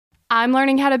I'm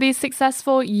learning how to be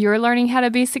successful. You're learning how to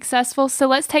be successful. So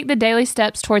let's take the daily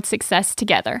steps towards success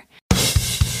together.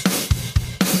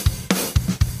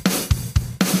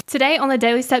 Today on the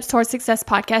Daily Steps Towards Success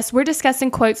podcast, we're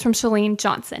discussing quotes from Chalene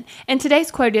Johnson. And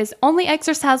today's quote is, "Only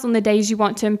exercise on the days you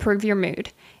want to improve your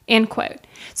mood." End quote.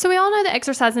 So we all know that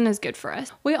exercising is good for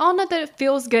us. We all know that it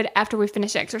feels good after we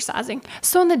finish exercising.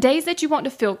 So on the days that you want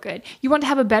to feel good, you want to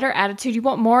have a better attitude, you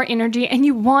want more energy, and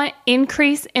you want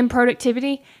increase in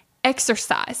productivity,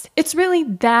 exercise. It's really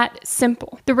that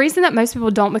simple. The reason that most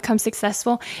people don't become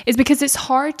successful is because it's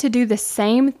hard to do the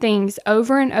same things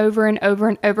over and over and over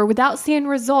and over without seeing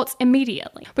results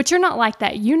immediately. But you're not like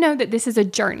that. You know that this is a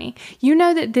journey. You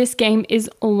know that this game is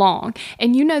long,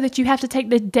 and you know that you have to take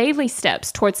the daily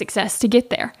steps towards success to get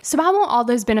there. So I want all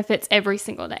those benefits every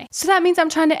single day. So that means I'm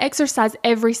trying to exercise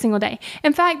every single day.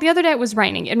 In fact, the other day it was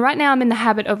raining, and right now I'm in the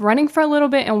habit of running for a little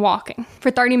bit and walking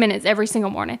for 30 minutes every single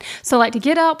morning. So I like to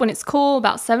get up when it's cool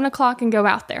about 7 o'clock and go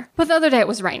out there. But the other day it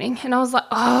was raining and I was like,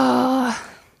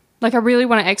 I really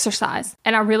want to exercise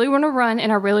and I really want to run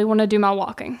and I really want to do my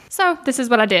walking. So this is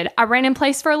what I did. I ran in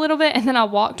place for a little bit and then I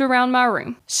walked around my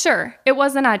room. Sure, it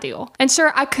wasn't ideal. And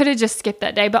sure, I could have just skipped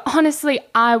that day, but honestly,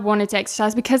 I wanted to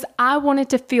exercise because I wanted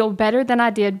to feel better than I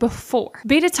did before.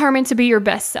 Be determined to be your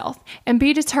best self and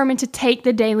be determined to take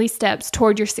the daily steps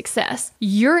toward your success.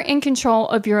 You're in control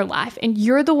of your life and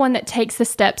you're the one that takes the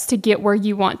steps to get where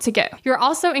you want to go. You're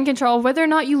also in control of whether or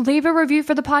not you leave a review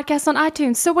for the podcast on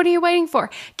iTunes. So what are you waiting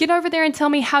for? Get over there and tell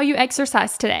me how you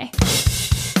exercise today.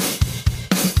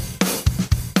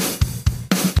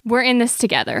 We're in this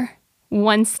together,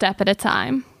 one step at a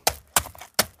time.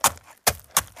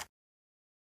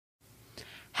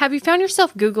 Have you found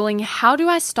yourself Googling, how do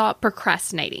I stop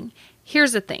procrastinating?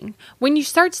 Here's the thing. When you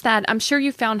search that, I'm sure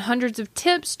you found hundreds of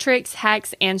tips, tricks,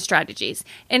 hacks, and strategies.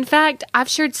 In fact, I've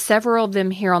shared several of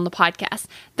them here on the podcast.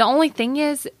 The only thing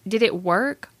is, did it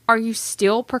work? Are you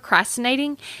still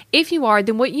procrastinating? If you are,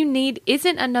 then what you need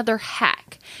isn't another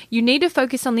hack. You need to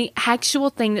focus on the actual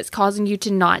thing that's causing you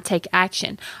to not take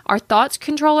action. Our thoughts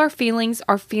control our feelings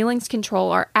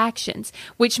control our actions,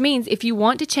 which means if you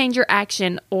want to change your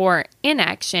action or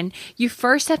inaction, you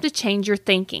first have to change your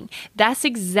thinking. That's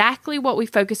exactly what we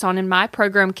focus on in my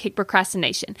program, Kick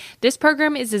Procrastination. This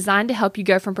program is designed to help you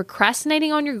go from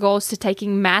procrastinating on your goals to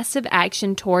taking massive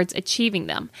action towards achieving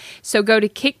them. So go to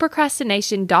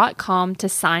kickprocrastination.com to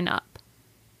sign up.